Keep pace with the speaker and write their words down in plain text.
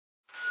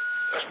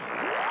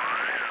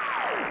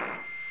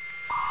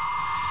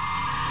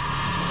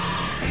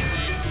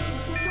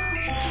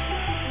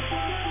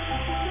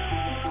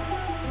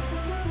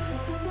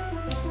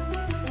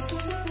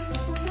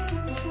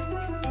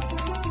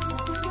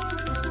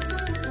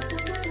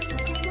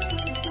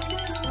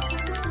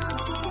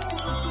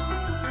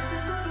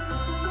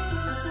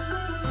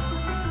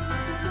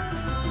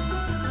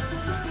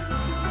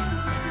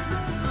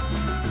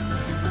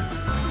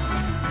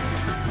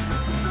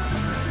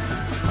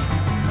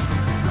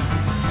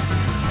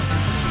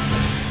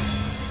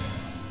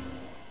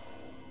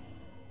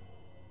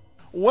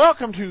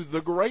Welcome to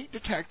the Great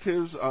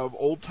Detectives of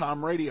Old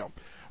Time Radio.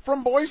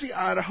 From Boise,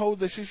 Idaho,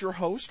 this is your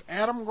host,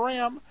 Adam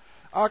Graham,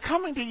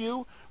 coming to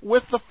you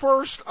with the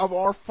first of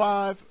our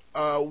 5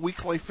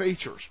 weekly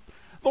features.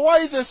 The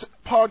way this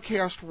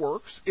podcast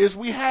works is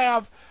we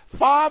have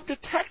 5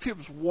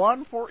 detectives,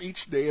 one for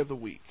each day of the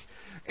week.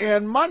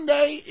 And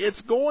Monday,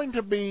 it's going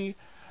to be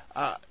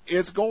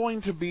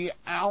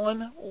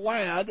Alan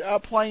Ladd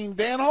playing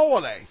Dan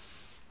Holliday.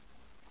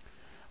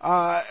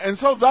 And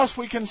so thus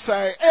we can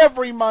say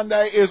every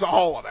Monday is a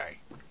holiday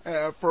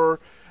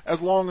for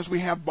as long as we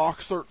have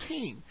Box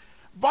 13.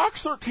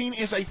 Box 13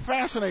 is a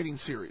fascinating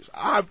series.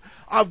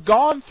 I've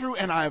gone through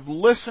and I've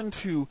listened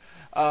to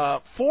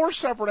 4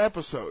 separate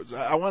episodes.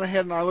 I went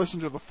ahead and I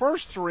listened to the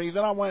first 3,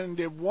 then I went and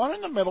did one in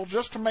the middle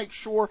just to make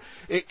sure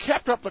it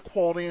kept up the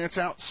quality, and it's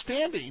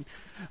outstanding.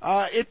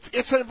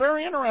 It's a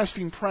very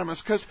interesting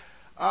premise because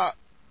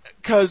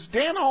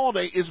Dan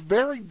Holliday is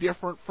very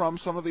different from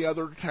some of the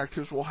other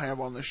detectives we'll have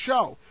on the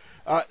show.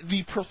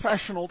 The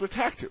professional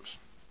detectives.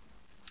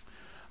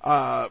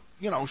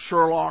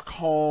 Sherlock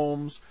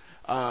Holmes,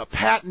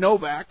 Pat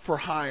Novak for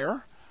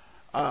hire,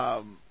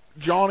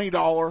 Johnny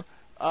Dollar,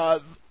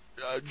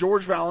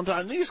 George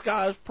Valentine. These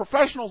guys,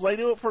 professionals, they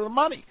do it for the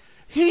money.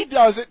 He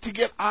does it to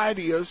get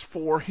ideas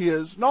for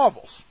his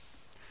novels.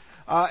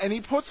 And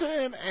he puts in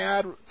an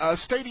ad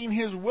stating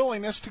his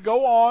willingness to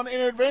go on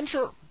an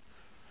adventure,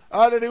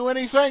 to do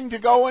anything, to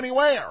go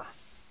anywhere.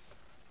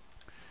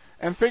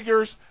 And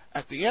figures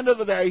at the end of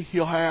the day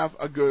he'll have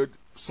a good,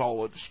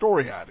 solid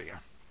story idea.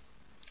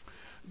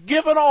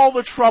 Given all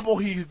the trouble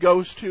he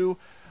goes to,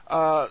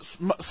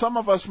 some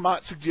of us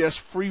might suggest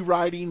free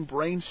writing,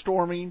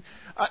 brainstorming,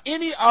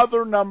 any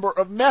other number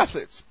of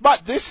methods.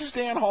 But this is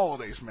Dan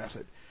Holliday's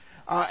method.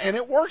 And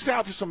it works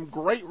out to some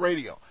great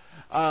radio.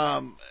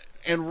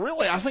 And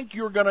really, I think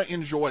you're going to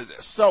enjoy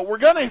this. So we're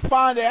going to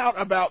find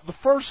out about the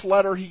first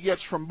letter he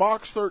gets from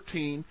Box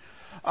 13.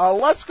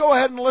 Let's go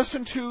ahead and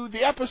listen to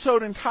the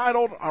episode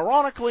entitled,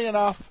 ironically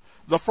enough,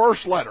 The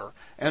First Letter.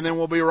 And then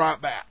we'll be right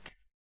back.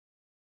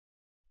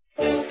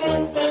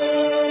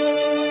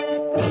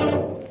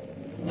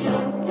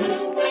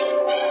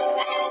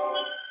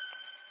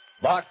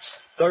 Box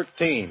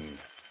 13,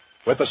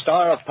 with the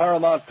star of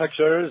Paramount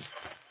Pictures,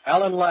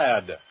 Alan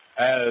Ladd,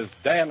 as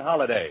Dan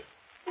Holliday.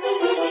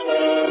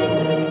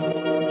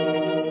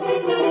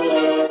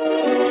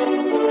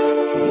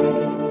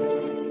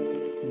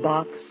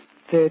 Box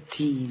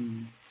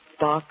 13,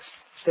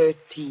 Box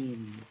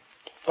 13,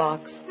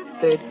 Box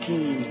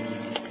 13,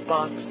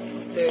 Box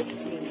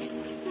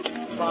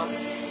 13, Box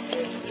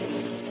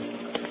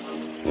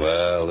 13.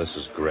 Well, this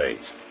is great.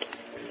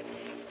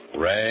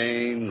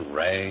 Rain,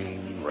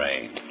 rain,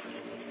 rain.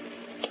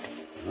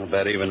 I'll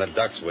bet even the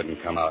ducks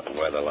wouldn't come out in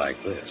weather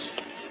like this.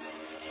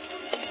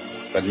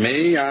 But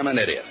me, I'm an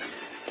idiot.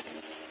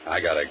 I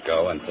gotta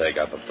go and take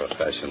up a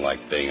profession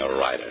like being a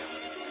writer.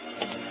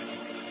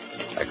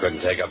 I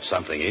couldn't take up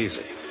something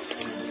easy.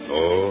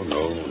 Oh,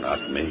 no,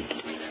 not me.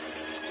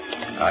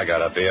 I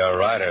gotta be a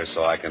writer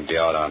so I can be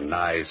out on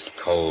nice,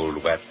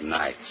 cold, wet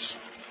nights,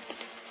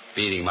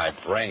 beating my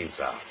brains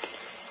out,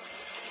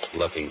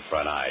 looking for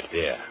an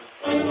idea.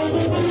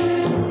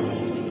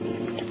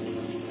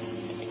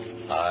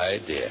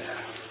 Idea.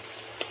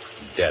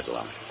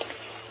 Deadline.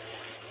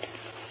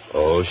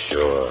 Oh,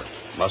 sure.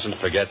 Mustn't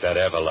forget that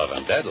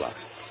ever-loving deadline.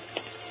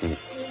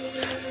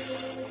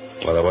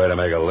 What a way to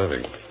make a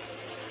living.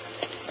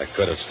 I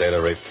could have stayed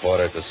a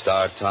reporter at the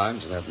Star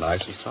Times and had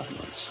nice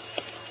assignments,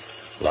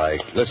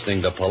 like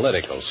listening to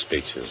political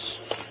speeches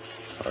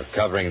or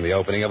covering the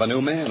opening of a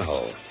new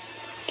manhole.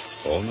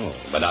 Oh, no,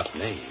 but not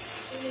me.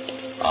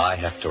 I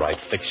have to write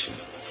fiction.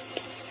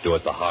 Do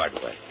it the hard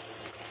way.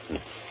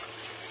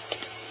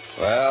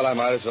 Well, I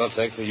might as well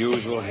take the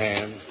usual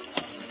hand,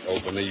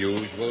 open the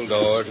usual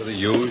door to the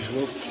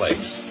usual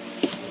place,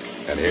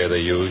 and hear the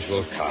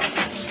usual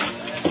comments.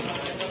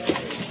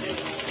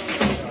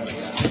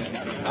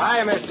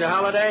 Hiya, Mr.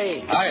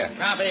 Holliday. Hiya.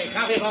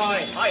 Coffee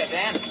boy. Hiya,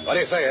 Dan. What do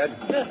you say, Ed?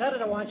 Just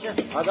editor wants you.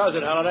 How goes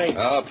it, Holliday?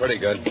 Oh, pretty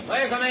good.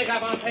 Where's the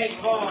makeup on page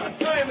 4?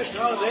 Hiya, Mr.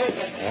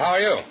 Holliday. How are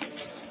you?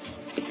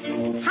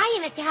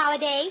 Hiya, Mr.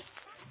 Holliday.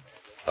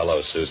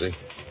 Hello, Susie.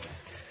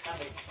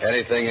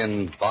 Anything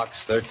in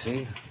Box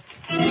 13?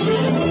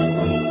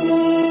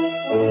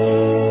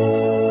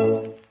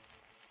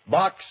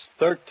 Box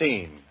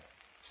 13,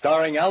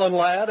 starring Alan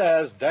Ladd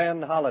as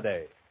Dan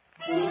Holliday.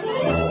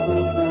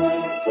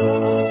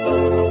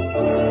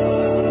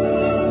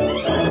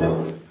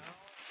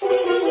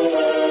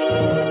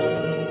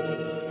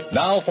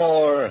 Now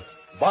for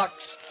Box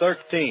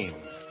 13,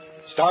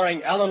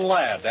 starring Alan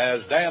Ladd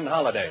as Dan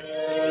Holliday.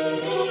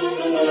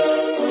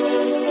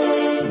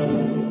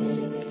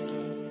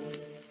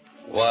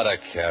 What a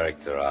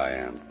character I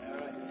am.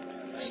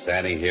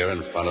 Standing here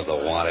in front of the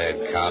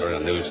wanted counter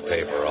in a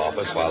newspaper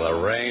office while the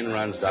rain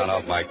runs down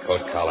off my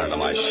coat collar into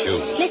my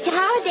shoes. Mr.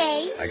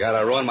 Holliday. I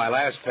gotta ruin my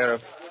last pair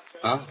of...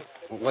 Huh?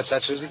 What's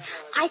that, Susie?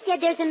 I said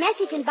there's a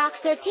message in Box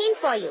 13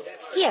 for you.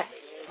 Here.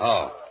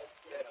 Oh.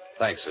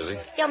 Thanks, Susie.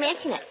 Don't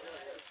mention it.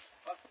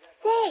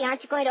 Say,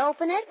 aren't you going to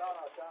open it?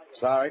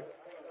 Sorry.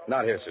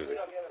 Not here, Susie.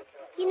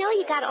 You know,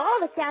 you got all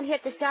of us down here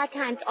at the Star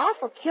Times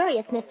awful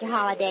curious, Mr.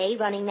 Holliday,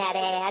 running that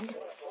ad.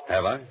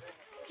 Have I?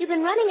 You've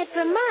been running it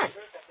for months.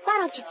 Why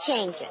don't you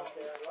change it?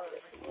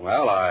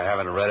 Well, I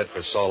haven't read it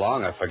for so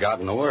long I've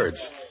forgotten the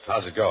words.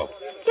 How's it go?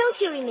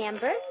 Don't you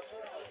remember?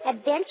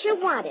 Adventure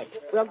wanted.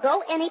 We'll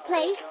go any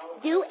place,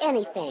 do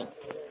anything.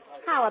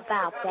 How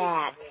about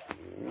that?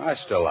 I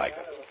still like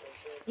it.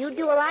 You'd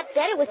do a lot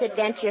better with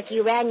adventure if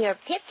you ran your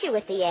picture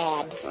with the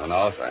ad. Oh,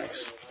 no,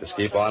 thanks. Just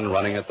keep on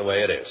running it the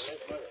way it is.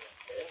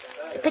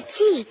 But,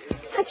 Chief,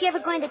 aren't you ever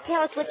going to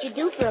tell us what you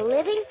do for a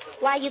living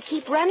while you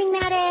keep running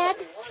that ad?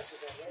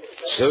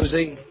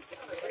 Susie,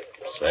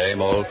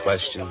 same old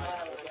question,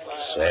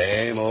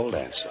 same old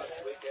answer.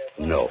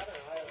 No.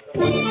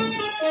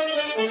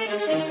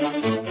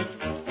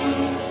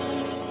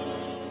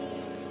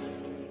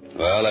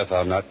 Well, if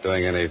I'm not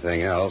doing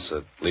anything else,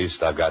 at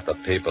least I've got the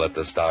people at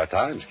the Star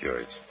Times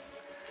curious.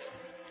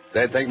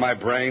 They'd think my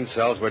brain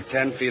cells were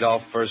 10 feet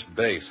off first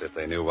base if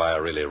they knew why I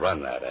really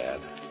run that ad.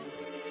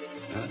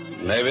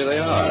 Maybe they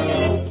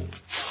are.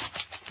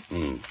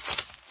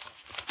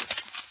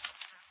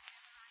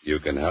 You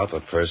can help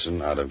a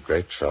person out of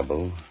great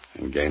trouble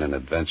and gain an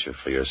adventure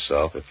for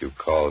yourself if you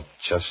call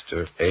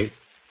Chester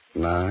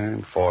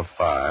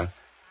 8945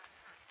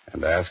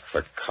 and ask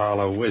for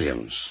Carla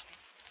Williams.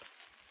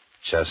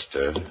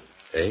 Chester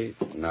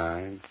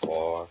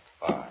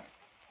 8945.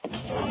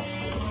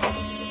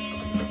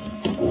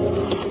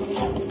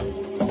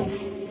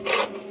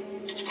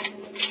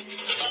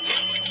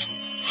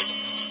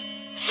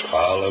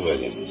 Carla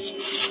Williams.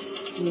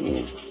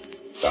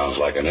 Sounds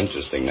like an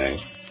interesting name.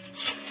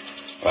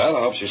 Well,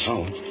 I hope she's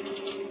home.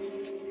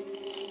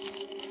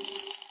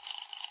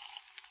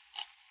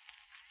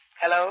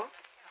 Hello?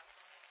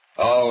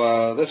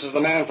 Oh, this is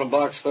the man from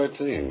Box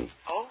 13.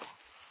 Oh.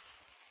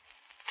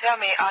 Tell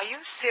me, are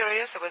you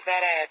serious, or was that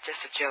ad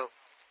just a joke?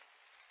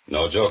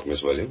 No joke,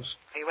 Miss Williams.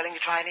 Are you willing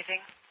to try anything?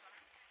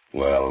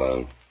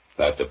 Well,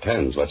 that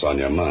depends. What's on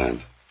your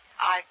mind?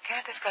 I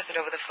can't discuss it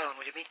over the phone.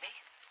 Will you meet me?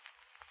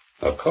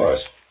 Of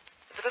course.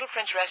 There's a little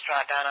French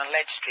restaurant down on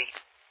Ledge Street.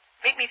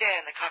 Meet me there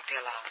in the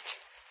cocktail lounge.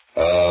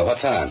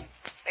 What time?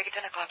 Make it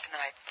 10 o'clock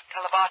tonight.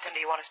 Tell the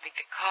bartender you want to speak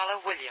to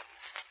Carla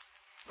Williams.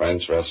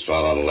 French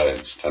restaurant on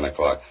Ledge, 10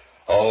 o'clock.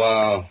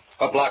 Oh,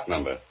 what block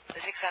number? The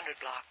 600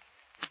 block.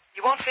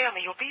 You won't fail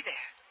me. You'll be there.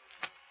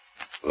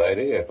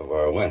 Lady, if it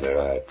were winter,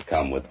 I'd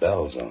come with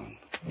bells on.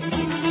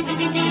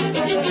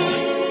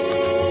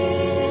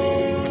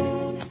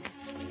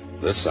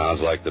 This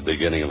sounds like the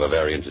beginning of a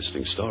very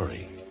interesting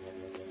story.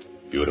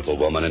 Beautiful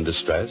woman in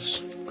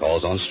distress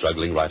calls on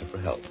struggling writer for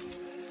help.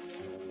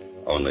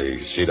 Only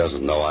she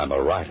doesn't know I'm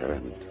a writer,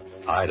 and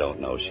I don't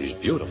know she's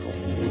beautiful.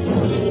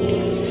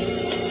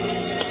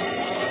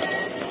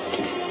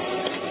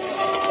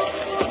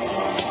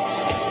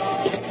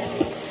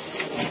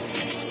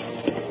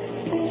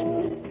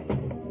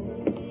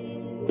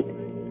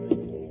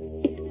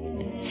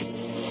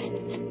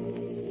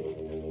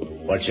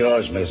 What's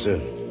yours, mister?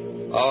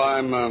 Oh,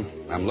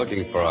 I'm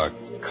looking for a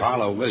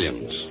Carla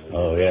Williams.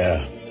 Oh,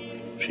 yeah.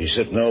 She's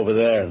sitting over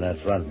there in that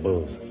front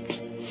booth.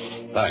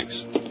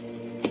 Thanks.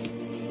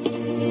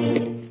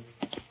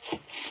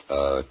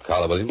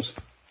 Carla Williams?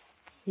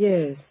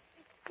 Yes.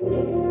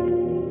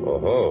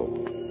 Oh-ho.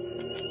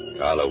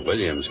 Carla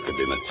Williams could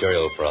be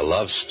material for a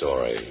love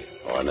story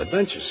or an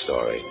adventure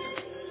story.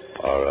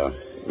 Or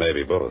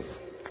maybe both.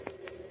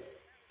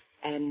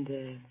 And,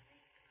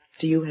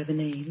 do you have a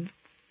name?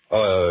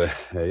 Oh,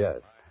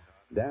 yes.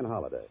 Dan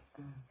Holliday.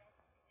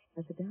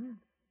 That's a Dan.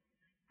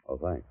 Oh,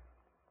 thanks.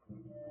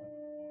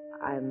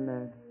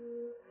 I'm,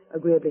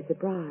 agreeably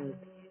surprised.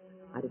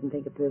 I didn't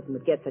think a person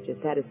would get such a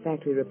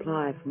satisfactory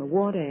reply from a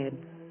want ad.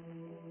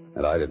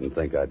 And I didn't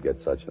think I'd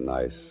get such a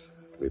nice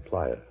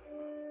replier.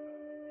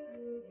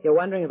 You're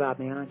wondering about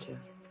me, aren't you?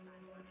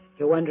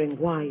 You're wondering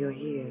why you're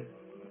here.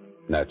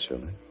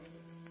 Naturally.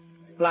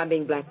 Well, I'm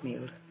being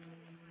blackmailed.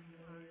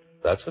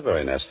 That's a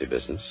very nasty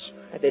business.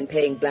 I've been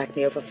paying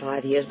blackmail for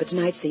 5 years, but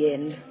tonight's the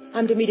end.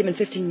 I'm to meet him in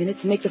 15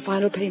 minutes and make the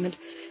final payment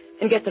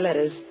and get the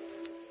letters.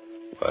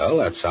 Well,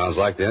 that sounds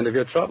like the end of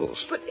your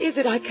troubles. But is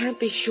it? I can't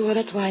be sure.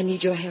 That's why I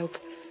need your help.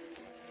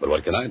 But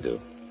what can I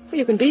do? Well,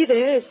 you can be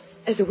there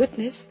as a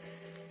witness.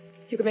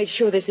 You can make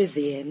sure this is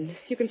the end.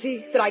 You can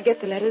see that I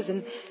get the letters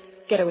and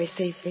get away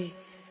safely.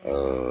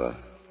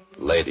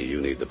 Lady,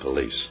 you need the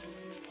police.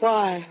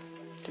 Why?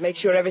 To make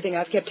sure everything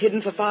I've kept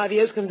hidden for 5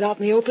 years comes out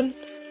in the open?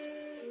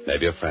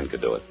 Maybe a friend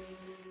could do it.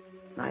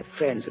 My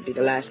friends would be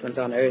the last ones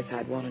on earth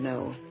I'd want to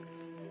know.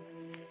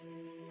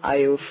 Are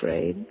you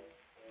afraid?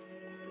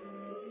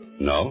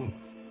 No.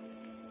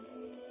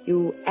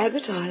 You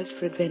advertised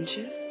for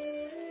adventure?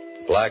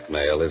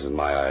 Blackmail isn't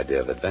my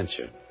idea of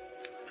adventure.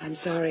 I'm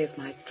sorry if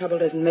my trouble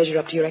doesn't measure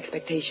up to your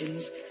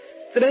expectations.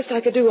 The best I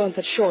could do on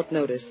such short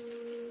notice.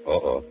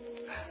 Uh-oh.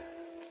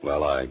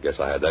 Well, I guess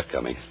I had that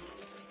coming.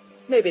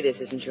 Maybe this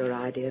isn't your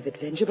idea of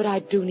adventure, but I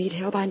do need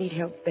help. I need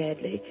help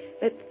badly.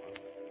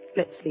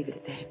 Let's leave it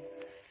at that.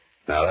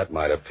 Now, that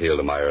might appeal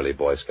to my early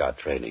Boy Scout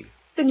training.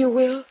 Then you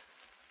will?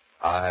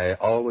 I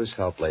always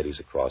help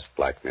ladies across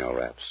blackmail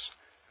raps.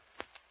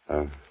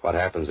 What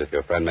happens if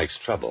your friend makes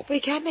trouble? We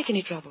can't make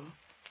any trouble.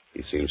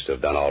 He seems to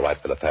have done all right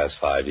for the past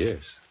 5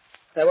 years.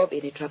 There won't be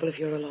any trouble if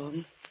you're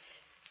along.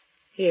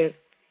 Here,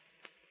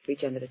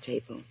 reach under the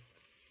table.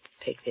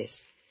 Take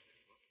this.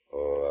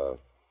 Oh,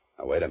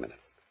 now wait a minute.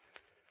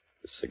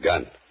 It's a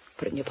gun.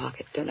 Put it in your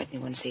pocket. Don't let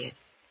anyone see it.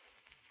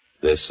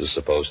 This is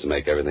supposed to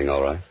make everything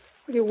all right?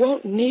 Well, you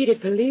won't need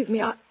it, believe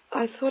me.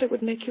 I thought it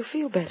would make you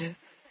feel better.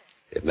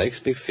 It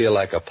makes me feel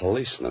like a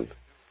policeman.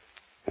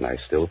 And I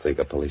still think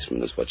a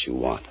policeman is what you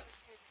want.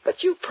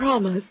 But you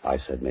promised. I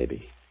said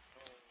maybe.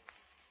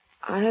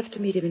 I have to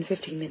meet him in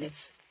 15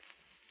 minutes.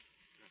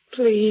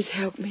 Please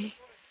help me.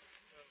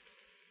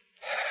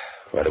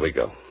 Where do we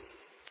go?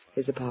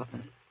 His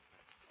apartment.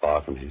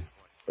 Far from here?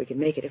 We can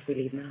make it if we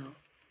leave now.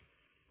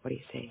 What do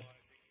you say?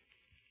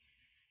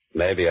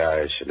 Maybe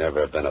I should never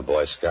have been a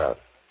Boy Scout.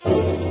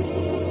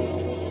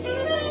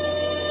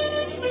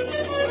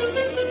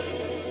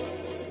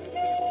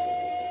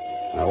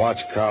 I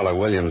watched Carla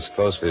Williams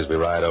closely as we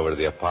ride over to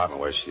the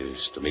apartment where she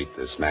used to meet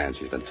this man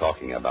she's been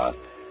talking about.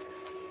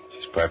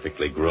 She's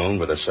perfectly groomed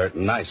with a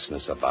certain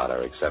niceness about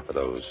her, except for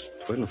those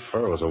twin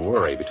furrows of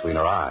worry between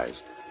her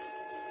eyes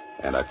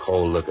and a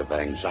cold look of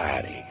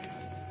anxiety.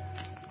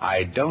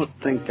 I don't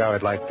think I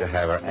would like to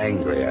have her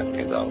angry at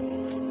me, though.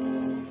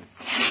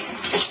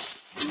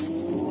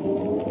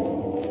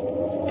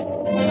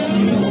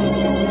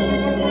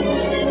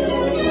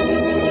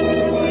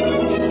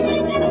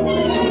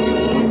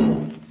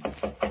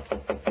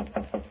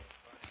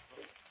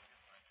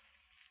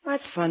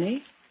 That's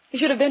funny. You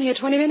should have been here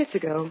 20 minutes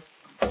ago.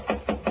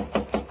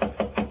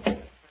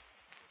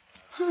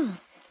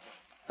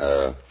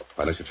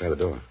 Why don't you try the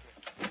door?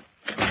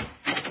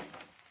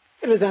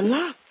 It was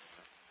unlocked.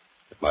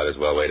 Might as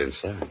well wait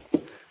inside.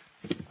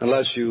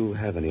 Unless you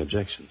have any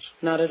objections.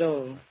 Not at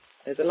all.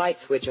 There's a light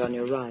switch on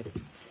your right.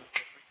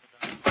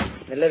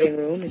 The living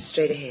room is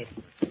straight ahead.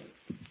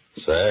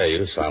 Say,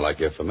 you sound like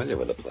you're familiar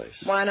with the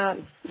place. Why not?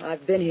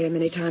 I've been here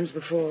many times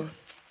before.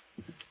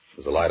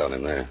 There's a light on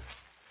him there.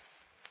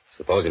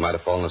 Suppose he might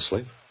have fallen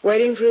asleep?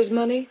 Waiting for his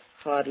money?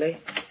 Hardly.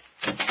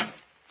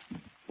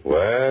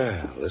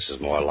 Well, this is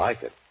more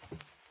like it.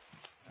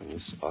 And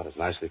this spot is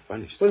nicely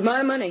furnished. With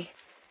my money.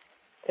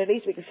 At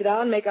least we can sit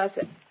down and make us...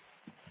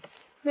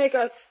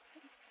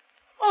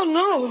 Oh,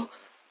 no.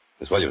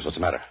 Miss Williams, what's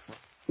the matter?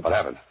 What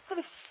happened? On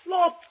the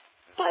floor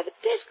by the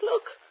desk,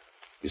 look.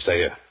 You stay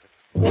here.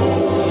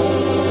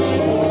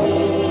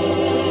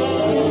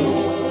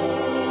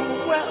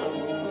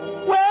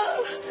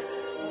 Well...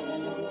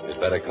 You'd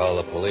better call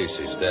the police.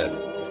 He's dead.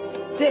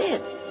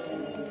 Dead?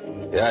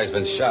 Yeah, he's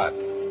been shot.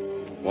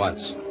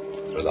 Once.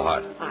 Through the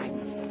heart.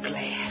 I'm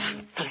glad.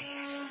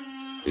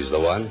 He's the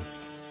one?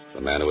 The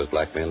man who was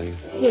blackmailing you?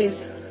 Yes.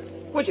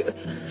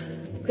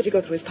 Could you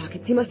go through his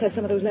pockets? He must have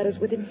some of those letters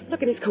with him.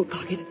 Look in his coat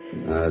pocket.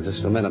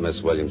 Just a minute,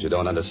 Miss Williams. You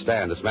don't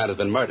understand. This man has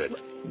been murdered.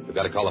 We've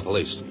got to call the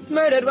police.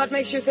 Murdered? What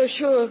makes you so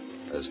sure?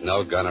 There's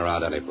no gun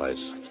around any place.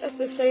 Just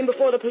the same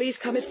before the police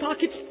come. His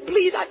pockets.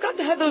 Please, I've got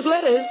to have those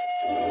letters.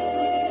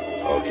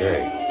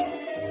 Okay.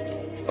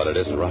 But it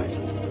isn't right.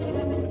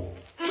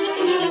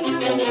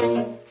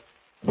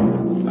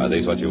 Are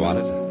these what you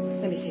wanted?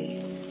 Let me see.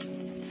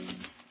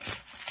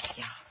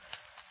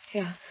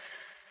 Yeah.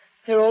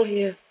 They're all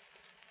here.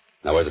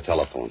 Now, where's the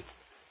telephone?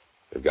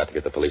 We've got to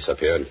get the police up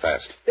here and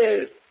fast.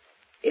 There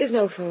is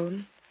no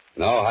phone.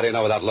 No? How do you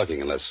know without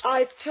looking unless...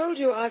 I told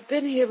you I've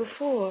been here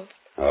before.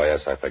 Oh,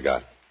 yes, I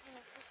forgot.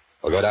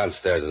 We'll go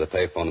downstairs. There's a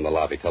payphone in the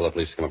lobby. Tell the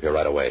police to come up here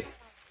right away.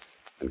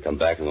 And come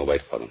back and we'll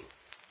wait for them.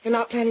 You're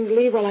not planning to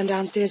leave while I'm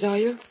downstairs, are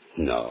you?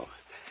 No.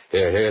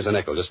 Here's a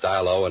nickel. Just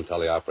dial 0 and tell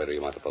the operator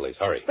you want the police.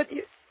 Hurry. But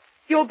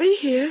you'll be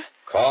here.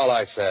 Call,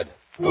 I said.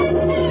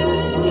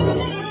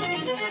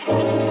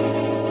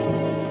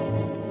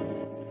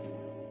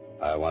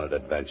 I wanted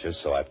adventure,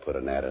 so I put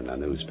an ad in a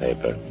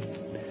newspaper.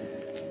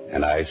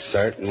 And I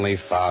certainly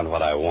found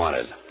what I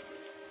wanted.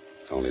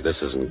 Only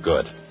this isn't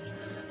good.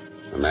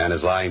 The man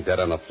is lying dead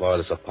on the floor of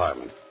this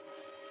apartment.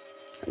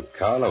 And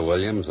Carla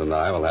Williams and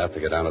I will have to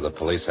get down to the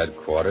police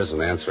headquarters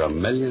and answer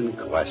 1,000,000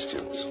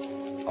 questions.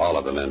 All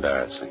of them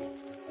embarrassing.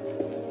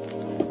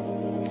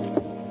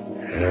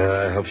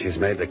 I hope she's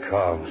made the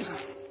calls.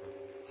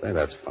 Say,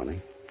 that's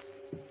funny.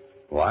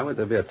 Why would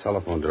there be a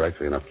telephone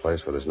directory in a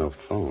place where there's no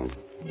phone?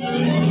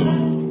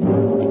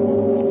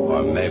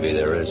 Or maybe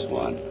there is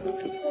one.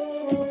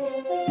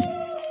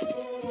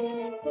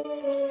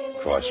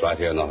 Of course, right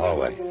here in the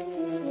hallway.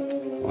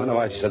 I wonder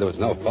why she said there was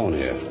no phone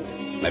here.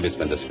 Maybe it's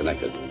been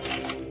disconnected.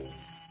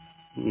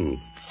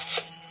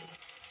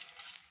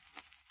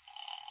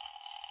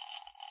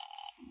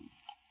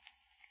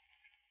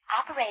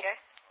 Operator.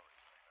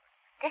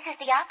 This is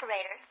the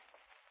operator.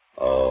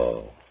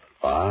 Oh,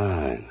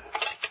 fine.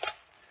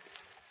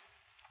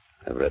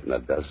 I've written a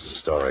dozen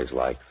stories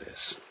like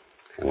this.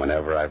 And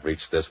whenever I've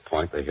reached this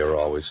point, the hero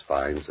always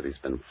finds that he's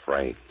been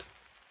framed.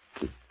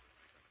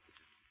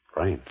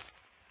 Framed?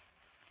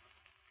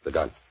 The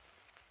gun.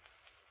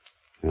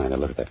 I gotta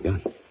look at that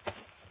gun.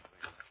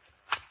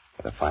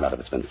 Gotta find out if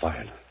it's been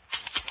fired.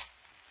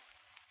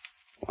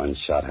 One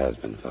shot has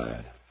been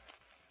fired.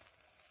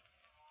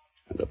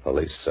 And the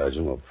police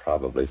surgeon will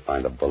probably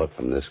find a bullet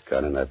from this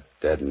gun in that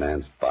dead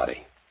man's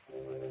body.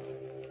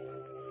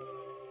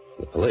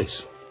 The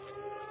police.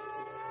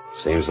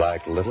 Seems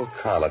like little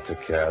Carla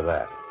took care of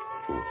that.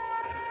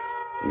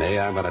 Me,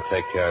 I'm going to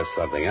take care of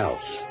something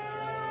else.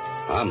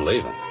 I'm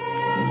leaving.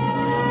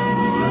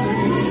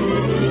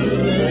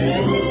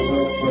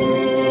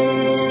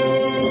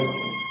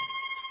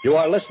 You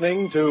are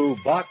listening to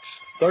Box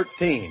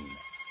 13,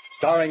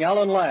 starring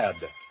Alan Ladd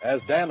as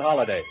Dan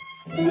Holliday.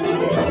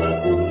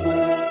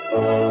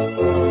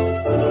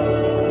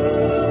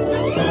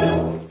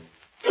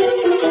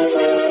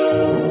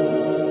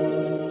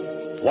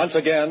 Once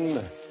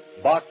again,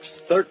 Box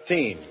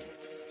 13,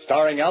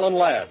 starring Alan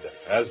Ladd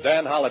as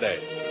Dan Holliday.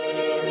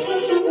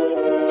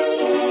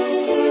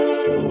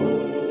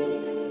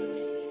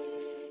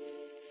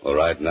 Well,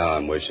 right now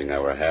I'm wishing I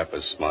were half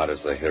as smart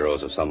as the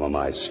heroes of some of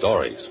my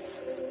stories.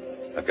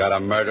 I've got a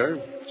murder,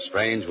 a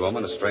strange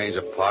woman, a strange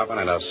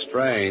apartment, and a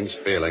strange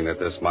feeling that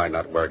this might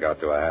not work out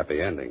to a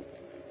happy ending.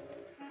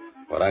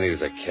 What I need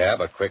is a cab,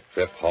 a quick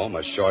trip home,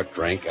 a short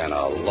drink, and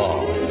a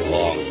long,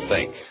 long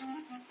think.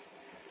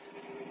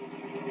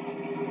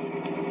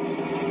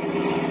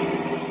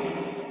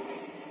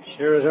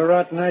 Sure is a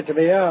rotten night to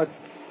be out.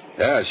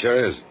 Yeah, it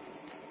sure is.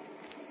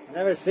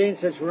 Never seen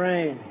such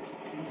rain.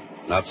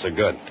 Not so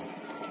good.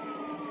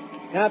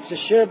 Cops are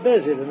sure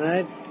busy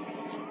tonight.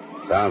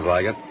 Sounds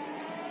like it.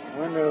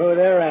 Wonder who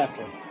they're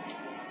after.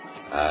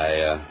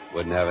 I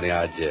wouldn't have any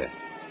idea.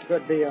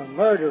 Could be a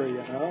murderer,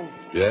 you know.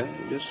 Yeah,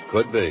 just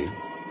could be.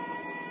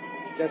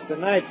 Just a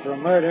night for a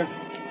murder.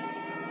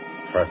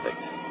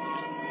 Perfect.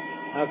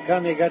 How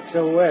come you got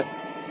so wet?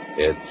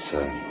 It's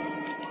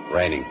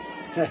raining.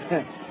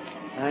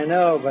 I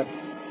know, but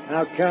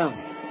how come?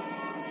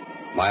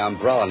 My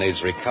umbrella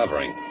needs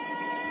recovering.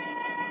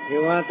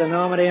 You want the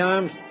Normandy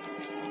Arms?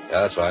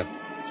 Yeah, that's right.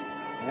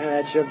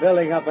 Yeah, that's your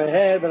building up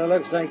ahead, but it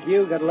looks like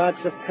you got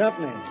lots of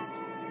company.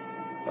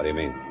 What do you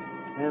mean?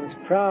 Them's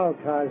prowl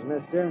cars,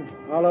 mister.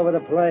 All over the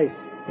place.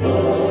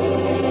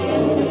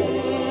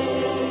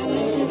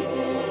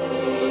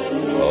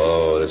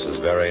 Oh, this is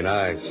very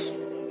nice.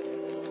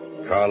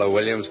 Carla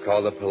Williams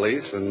called the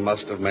police and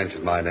must have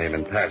mentioned my name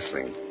in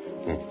passing.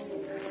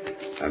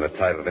 I'm the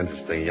type of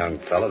interesting young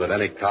fellow that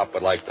any cop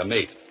would like to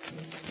meet,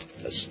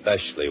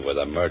 especially with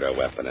a murder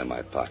weapon in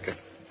my pocket.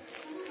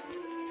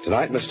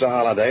 Tonight, Mr.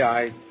 Holliday,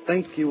 I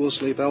think you will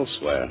sleep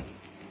elsewhere.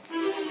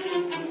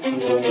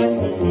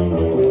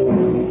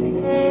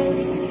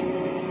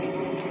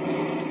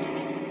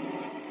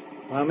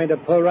 Want me to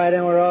pull right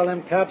in where all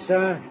them cops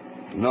are?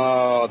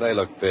 No, they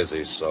look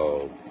busy,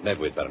 so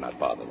maybe we'd better not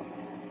bother them.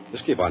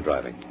 Just keep on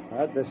driving.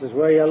 But this is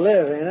where you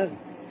live, ain't it?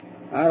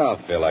 I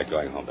don't feel like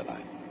going home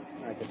tonight.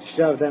 I could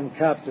shove them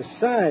cops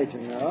aside, you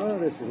know.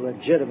 This is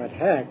legitimate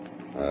hack.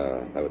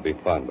 That would be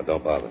fun, but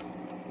don't bother.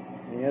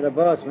 You're the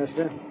boss,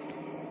 mister.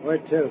 Where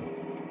to?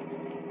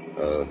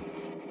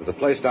 There's a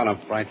place down on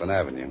Franklin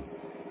Avenue.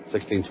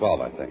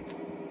 1612, I think.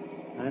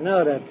 I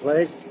know that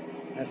place.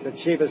 That's the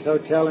cheapest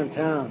hotel in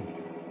town.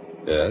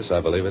 Yes,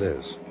 I believe it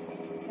is.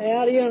 Hey,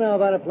 how do you know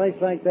about a place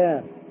like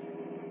that?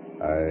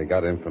 I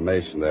got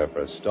information there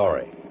for a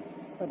story.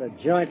 What, a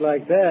joint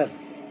like that?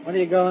 What are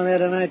you going there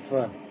tonight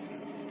for?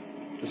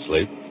 To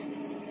sleep?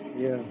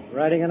 You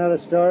writing another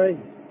story?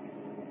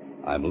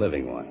 I'm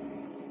living one.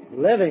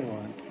 Living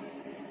one?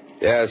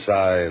 Yes,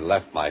 I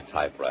left my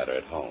typewriter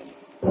at home.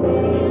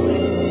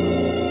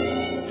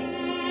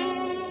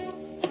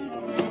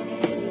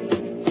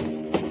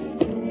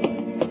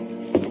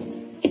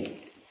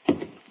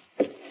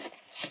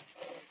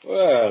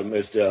 Well,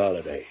 Mr.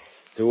 Holliday,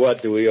 to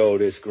what do we owe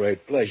this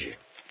great pleasure?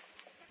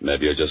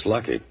 Maybe you're just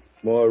lucky.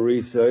 More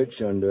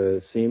research on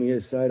the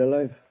seamier side of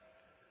life?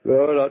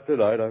 No, not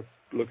tonight. I'm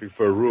looking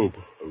for a room.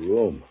 A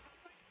room?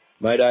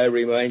 Might I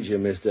remind you,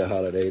 Mr.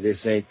 Holliday,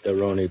 this ain't the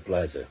Roney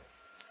Plaza.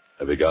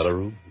 Have you got a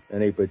room?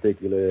 Any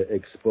particular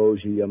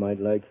exposure you might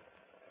like?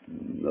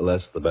 The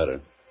less, the better.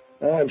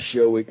 I'm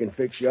sure we can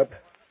fix you up.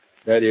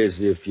 That is,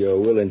 if you're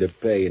willing to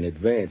pay in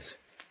advance.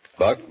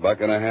 Buck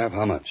and a half,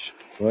 how much?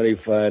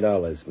 $25,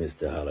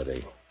 Mr.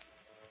 Holliday.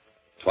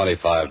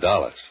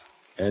 $25.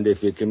 And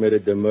if you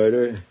committed the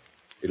murder,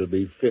 it'll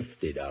be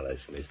 $50,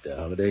 Mr.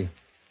 Holliday.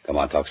 Come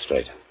on, talk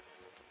straight.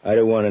 I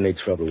don't want any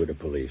trouble with the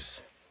police.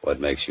 What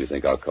makes you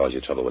think I'll cause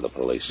you trouble with the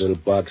police? Little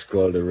box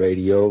called the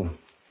radio,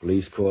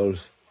 police calls.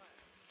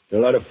 They're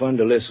a lot of fun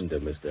to listen to,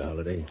 Mr.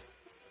 Holliday.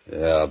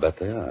 Yeah, I'll bet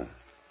they are.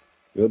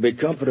 You'll be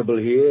comfortable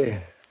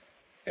here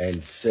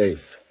and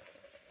safe.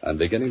 I'm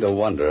beginning to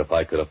wonder if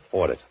I could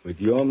afford it. With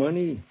your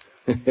money?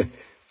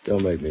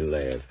 Don't make me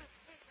laugh.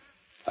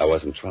 I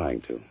wasn't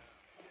trying to.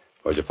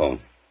 Where's your phone?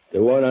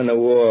 The one on the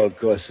wall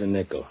costs a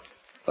nickel.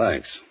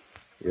 Thanks.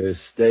 You're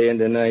staying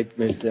tonight,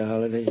 Mr.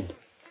 Holliday?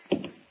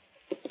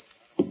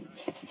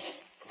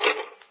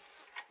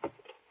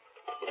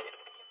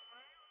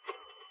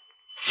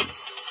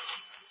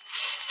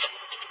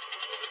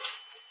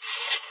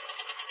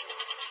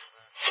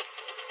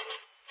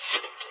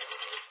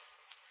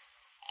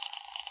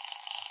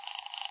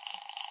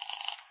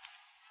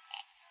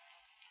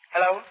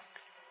 Hello?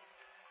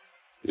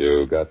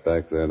 You got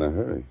back there in a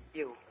hurry.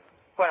 You.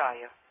 Where are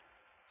you?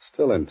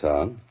 Still in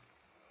town.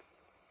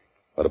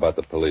 What about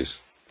the police?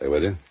 They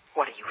with you?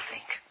 What do you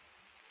think?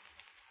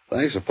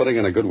 Thanks for putting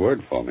in a good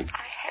word for me.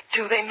 I had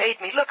to. They made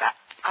me. Look,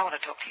 I want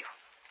to talk to you.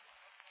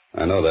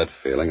 I know that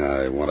feeling.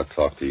 I want to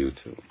talk to you,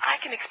 too. I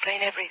can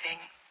explain everything.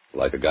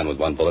 Like a gun with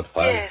one bullet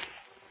fired? Yes.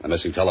 A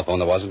missing telephone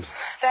that wasn't?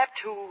 That,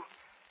 too.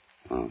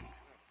 Oh.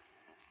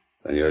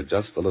 Then you're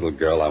just the little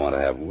girl I want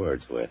to have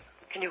words with.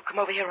 Can you come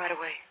over here right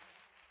away?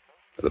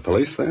 Are the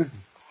police there? That's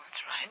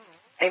right.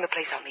 Name a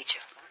place, I'll meet you.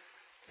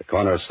 The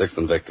corner of 6th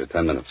and Victor,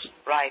 10 minutes.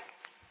 Right.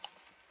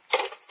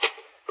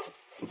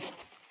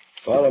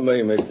 Follow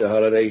me, Mr.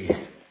 Holliday.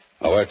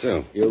 Oh, where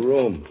to? Your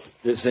room.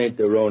 This ain't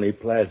the Roney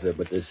Plaza,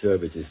 but the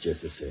service is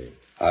just the same.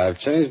 I've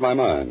changed my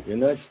mind. You're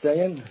not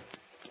staying?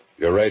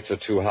 Your rates are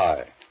too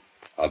high.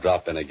 I'll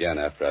drop in again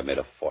after I've made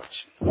a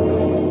fortune.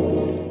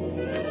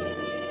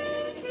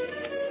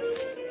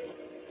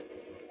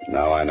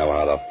 Now I know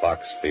how the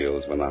fox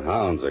feels when the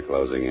hounds are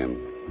closing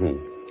in.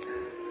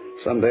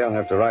 Someday I'll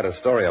have to write a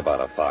story about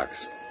a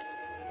fox.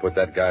 Put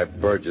that guy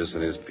Burgess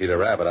and his Peter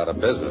Rabbit out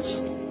of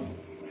business.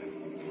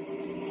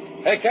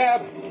 Hey,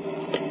 cab!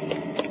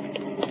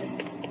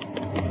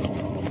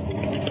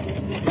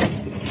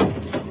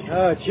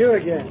 Oh, it's you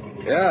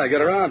again. Yeah, I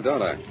get around,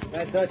 don't I?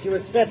 I thought you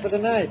were set for the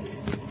night.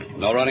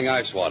 No running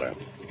ice water.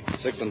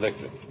 6th and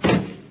Victor.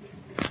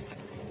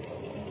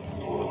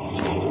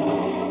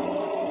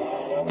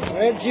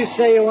 Where did you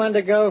say you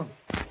wanted to go?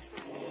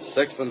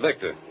 6th and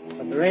Victor.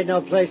 But there ain't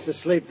no place to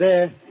sleep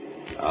there.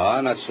 Oh,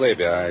 I'm not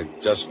sleepy. I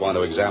just want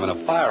to examine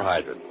a fire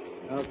hydrant.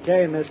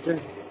 Okay, mister.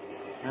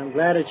 I'm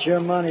glad it's your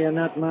money and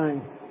not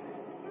mine.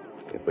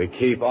 If we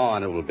keep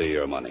on, it will be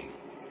your money.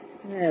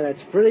 Yeah,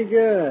 that's pretty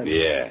good.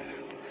 Yeah.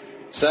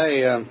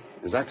 Say,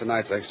 is that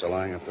tonight's extra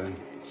lying up there?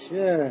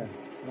 Sure.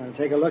 Want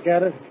to take a look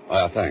at it? Oh,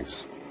 yeah,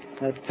 thanks.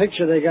 That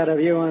picture they got of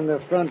you on the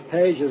front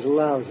page is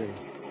lousy.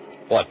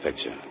 What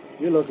picture?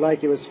 You look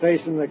like you was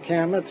facing the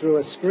camera through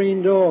a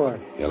screen door.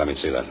 Yeah, let me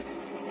see that.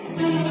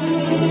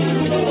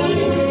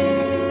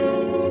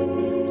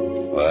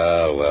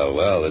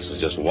 Well, this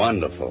is just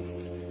wonderful.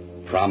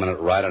 Prominent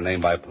writer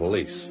named by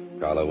police.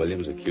 Carla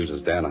Williams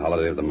accuses Dan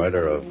Holliday of the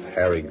murder of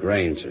Harry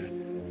Granger.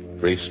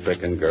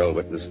 Grief-stricken girl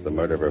witnessed the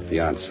murder of her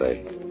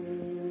fiancé.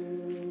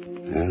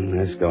 And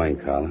there's going,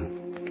 Carla.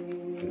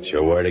 It's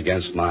your word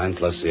against mine,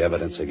 plus the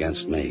evidence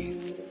against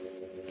me.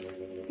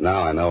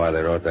 Now I know why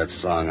they wrote that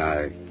song,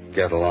 I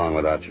Get Along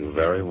Without You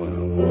Very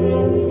Well.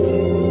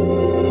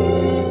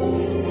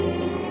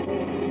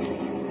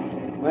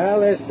 Well,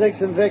 there's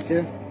 6th and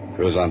Victor.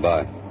 Cruise on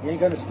by. You ain't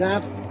gonna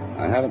stop?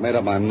 I haven't made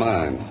up my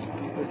mind.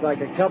 Looks like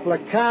a couple of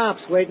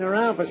cops waiting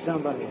around for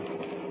somebody.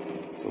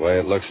 It's the way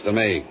it looks to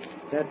me.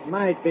 That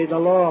might be the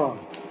law.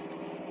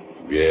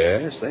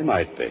 Yes, they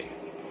might be.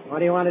 What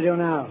do you want to do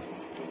now?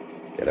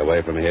 Get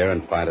away from here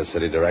and find a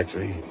city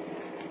directory.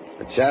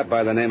 A chap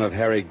by the name of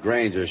Harry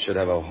Granger should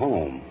have a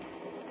home.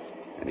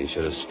 And he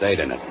should have stayed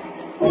in it.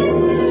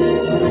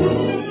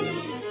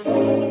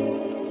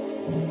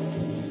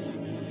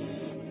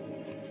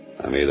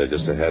 I'm either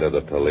just ahead of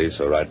the police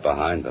or right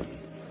behind them.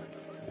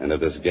 And if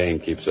this game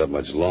keeps up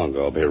much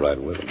longer, I'll be right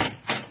with them.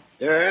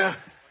 Yeah?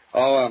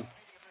 Oh,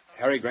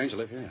 Harry Granger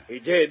live here? He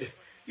did.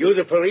 You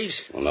the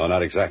police? Well, no,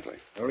 not exactly.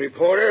 A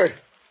reporter?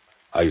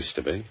 I used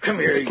to be. Come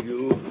here,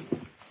 you.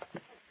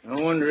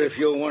 I wonder if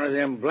you're one of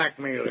them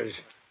blackmailers.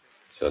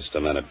 Just a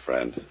minute,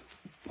 friend.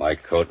 My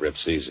coat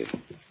rips easy.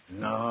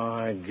 No,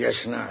 I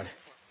guess not.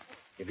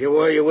 If you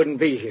were, you wouldn't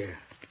be here.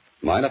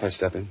 Mind if I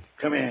step in?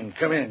 Come in,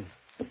 come in.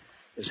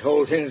 This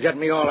whole thing's got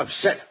me all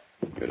upset.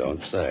 You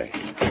don't say.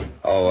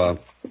 Oh,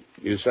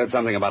 you said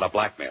something about a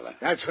blackmailer.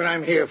 That's what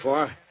I'm here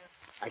for.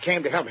 I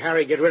came to help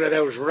Harry get rid of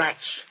those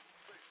rats.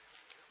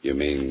 You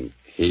mean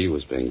he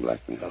was being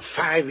blackmailed? For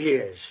 5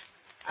 years.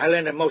 I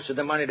lent him most of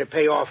the money to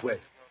pay off with.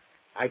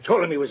 I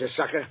told him he was a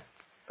sucker,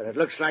 but it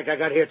looks like I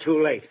got here too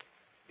late.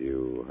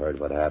 You heard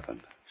what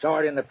happened? Saw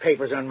it in the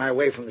papers on my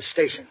way from the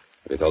station.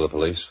 Have you told the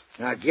police?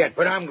 Not yet,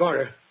 but I'm going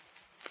to.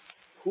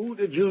 Who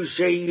did you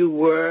say you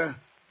were?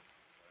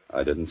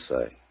 I didn't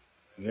say.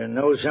 You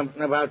know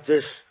something about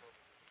this?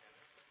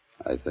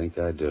 I think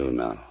I do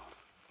now.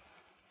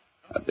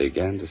 I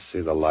began to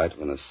see the light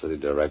when the city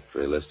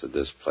directory listed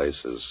this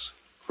place as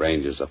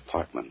Granger's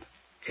apartment.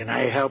 Can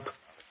I help?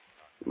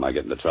 You might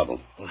get into trouble.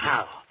 Well,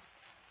 how?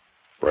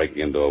 Breaking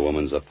into a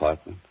woman's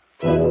apartment.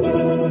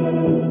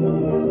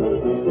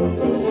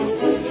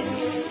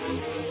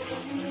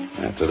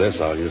 After this,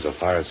 I'll use a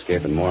fire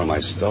escape and more of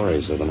my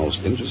stories are the most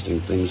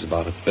interesting things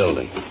about a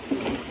building.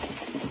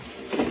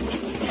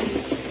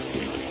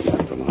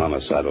 From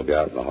homicide, we'll be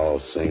out in the hall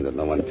seeing that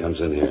no one comes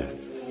in here.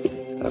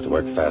 You'll have to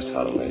work fast,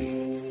 Holloway.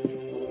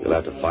 You'll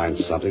have to find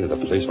something that the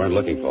police weren't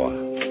looking for.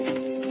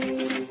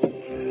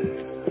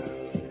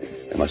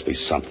 There must be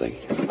something.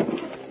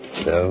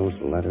 Bills,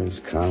 letters,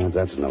 cards,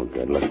 that's no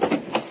good.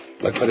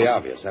 Look for the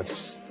obvious.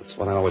 That's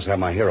what I always have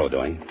my hero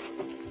doing.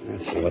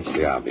 Let's see, what's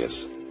the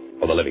obvious?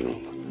 Oh, the living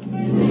room.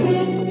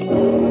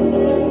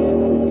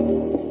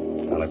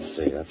 Now, let's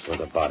see. That's where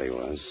the body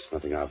was.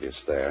 Nothing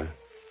obvious there.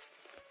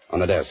 On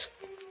the desk.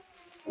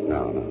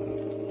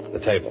 No. The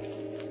table.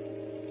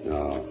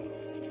 No.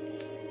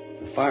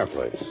 The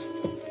fireplace.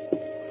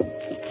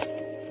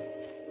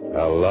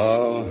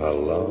 Hello.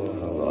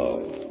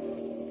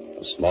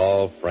 A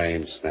small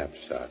framed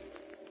snapshot.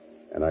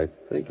 And I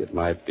think it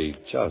might be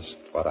just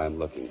what I'm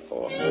looking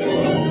for.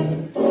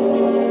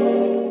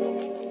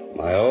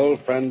 My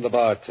old friend, the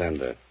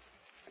bartender,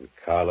 and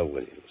Carla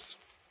Williams.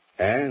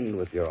 And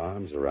with your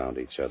arms around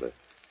each other.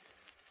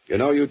 You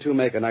know, you two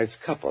make a nice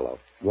couple, a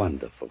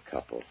wonderful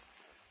couple.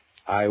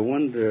 I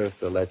wonder if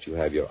they'll let you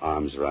have your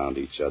arms around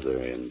each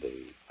other in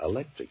the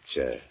electric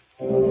chair.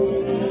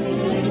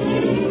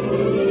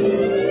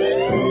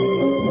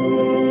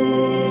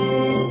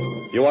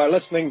 You are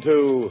listening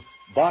to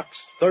Box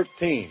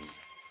 13,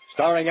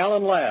 starring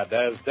Alan Ladd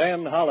as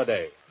Dan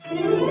Holliday.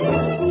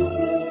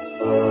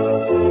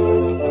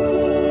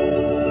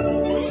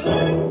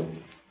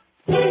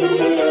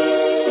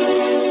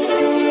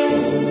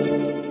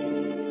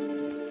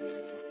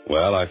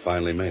 Well, I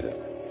finally made it.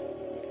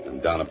 I'm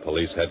down at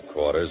police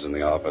headquarters in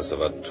the office of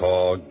a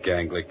tall,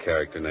 gangly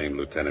character named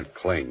Lieutenant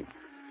Kling.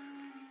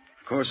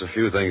 Of course, a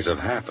few things have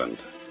happened.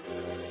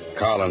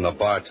 Carl and the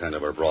bartender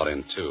were brought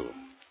in, too.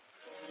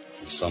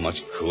 He's so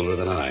much cooler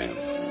than I am.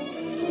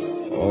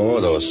 Oh,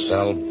 those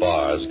cell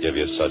bars give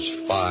you such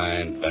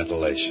fine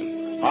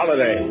ventilation.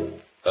 Holiday.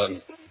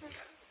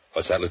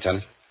 What's that,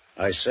 Lieutenant?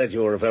 I said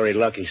you were a very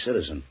lucky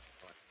citizen.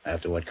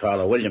 After what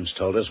Carla Williams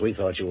told us, we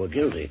thought you were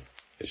guilty.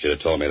 You should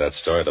have told me that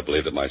story. I'd have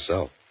believed it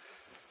myself.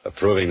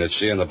 Proving that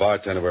she and the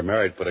bartender were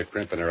married put a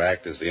crimp in her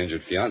act as the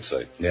injured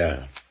fiancé.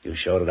 Yeah, you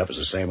showed it up as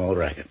the same old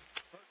racket.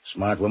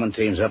 Smart woman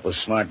teams up with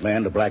smart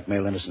man to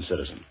blackmail innocent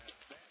citizen.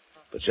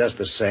 But just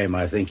the same,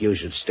 I think you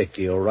should stick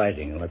to your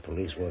writing and let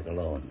police work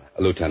alone.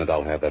 Lieutenant,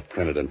 I'll have that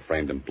printed and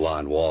framed in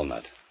blonde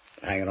walnut.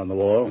 Hanging on the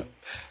wall?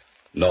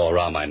 No,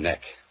 around my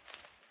neck.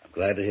 I'm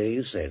glad to hear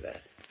you say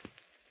that.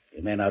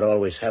 You may not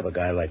always have a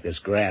guy like this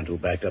Grant who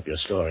backed up your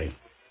story.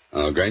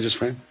 Oh, Granger's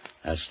friend?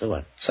 That's the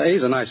one. Say,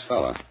 he's a nice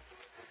fella.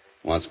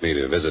 Wants me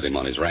to visit him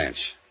on his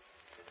ranch.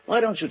 Why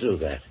don't you do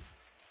that?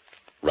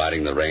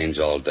 Riding the range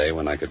all day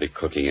when I could be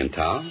cooking in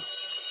town?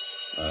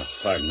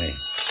 Pardon me.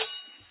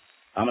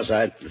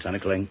 Homicide,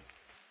 Lieutenant Kling.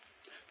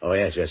 Oh,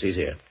 yes, he's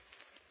here.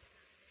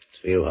 It's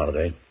for you,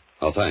 Holiday.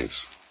 Oh, thanks.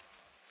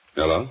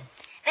 Hello?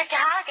 Mr.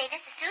 Holliday,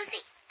 this is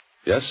Susie.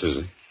 Yes,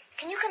 Susie.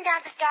 Can you come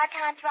down to Star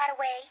Times right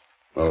away?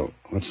 Oh,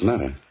 what's the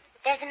matter?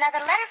 There's another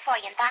letter for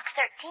you in box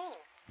 13.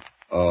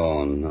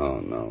 Oh,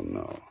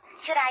 no.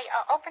 Should I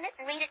open it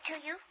and read it to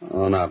you?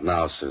 Oh, not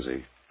now,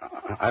 Susie.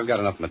 I've got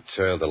enough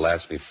material to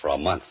last me for a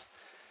month.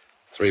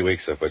 3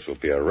 weeks of which will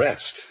be a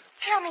rest.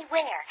 Tell me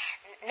where.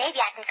 Maybe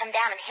I can come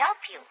down and help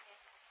you.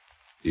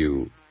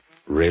 You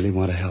really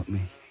want to help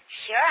me?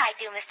 Sure I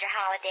do, Mr.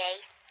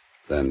 Holliday.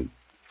 Then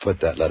put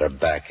that letter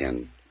back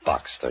in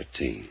box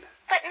 13.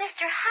 But,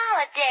 Mr.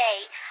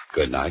 Holliday...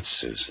 Good night,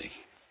 Susie.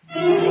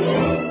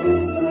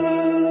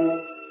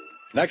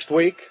 Next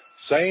week,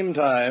 same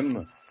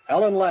time,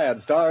 Alan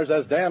Ladd stars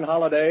as Dan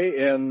Holliday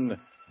in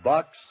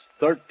Box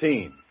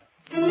 13.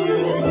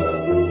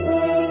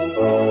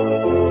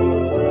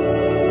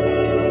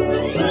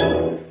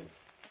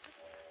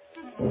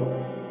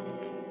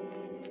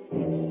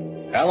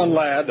 Alan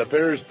Ladd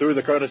appears through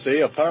the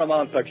courtesy of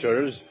Paramount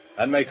Pictures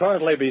and may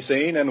currently be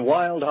seen in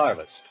Wild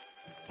Harvest.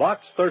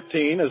 Box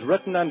 13 is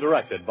written and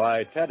directed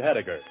by Ted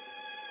Hediger.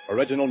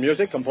 Original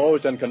music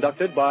composed and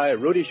conducted by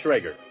Rudy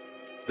Schrager.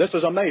 This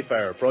is a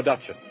Mayfair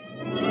production.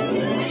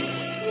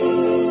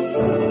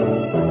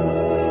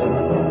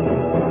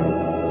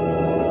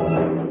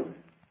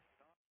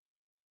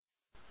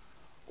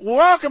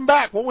 Welcome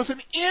back. Well, with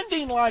an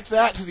ending like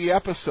that to the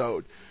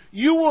episode,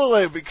 you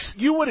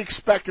would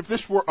expect, if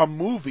this were a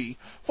movie,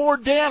 for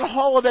Dan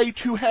Holliday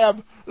to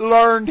have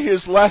learned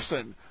his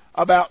lesson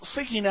about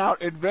seeking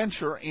out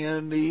adventure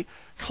in the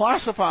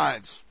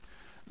classifieds.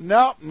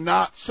 No,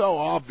 not so,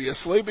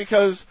 obviously,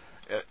 because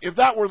if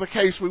that were the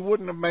case, we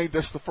wouldn't have made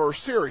this the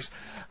first series.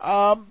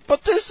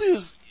 But this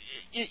is,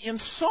 in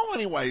so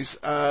many ways,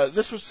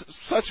 this was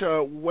such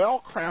a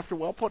well-crafted,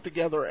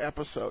 well-put-together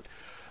episode.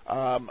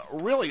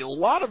 Really, a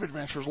lot of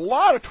adventures, a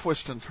lot of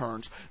twists and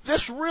turns.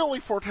 This really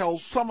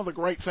foretells some of the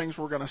great things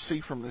we're going to see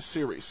from this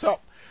series.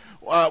 So,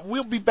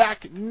 we'll be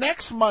back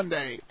next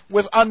Monday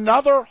with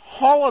another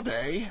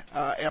holiday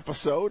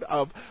episode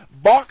of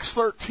Box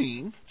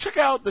 13. Check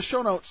out the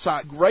show notes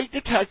site,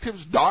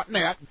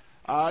 greatdetectives.net.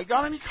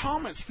 Got any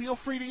comments? Feel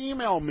free to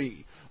email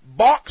me,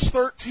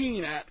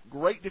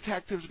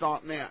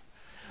 box13@greatdetectives.net.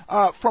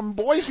 From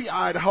Boise,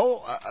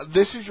 Idaho,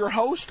 this is your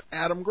host,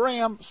 Adam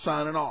Graham,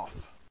 signing off.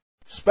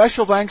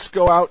 Special thanks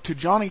go out to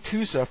Johnny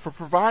Tusa for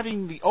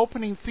providing the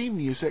opening theme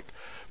music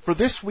for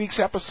this week's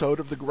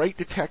episode of The Great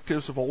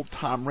Detectives of Old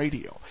Time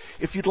Radio.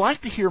 If you'd like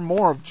to hear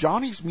more of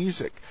Johnny's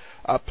music,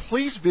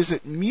 please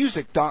visit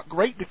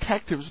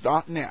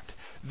music.greatdetectives.net.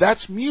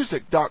 That's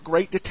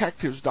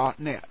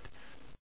music.greatdetectives.net.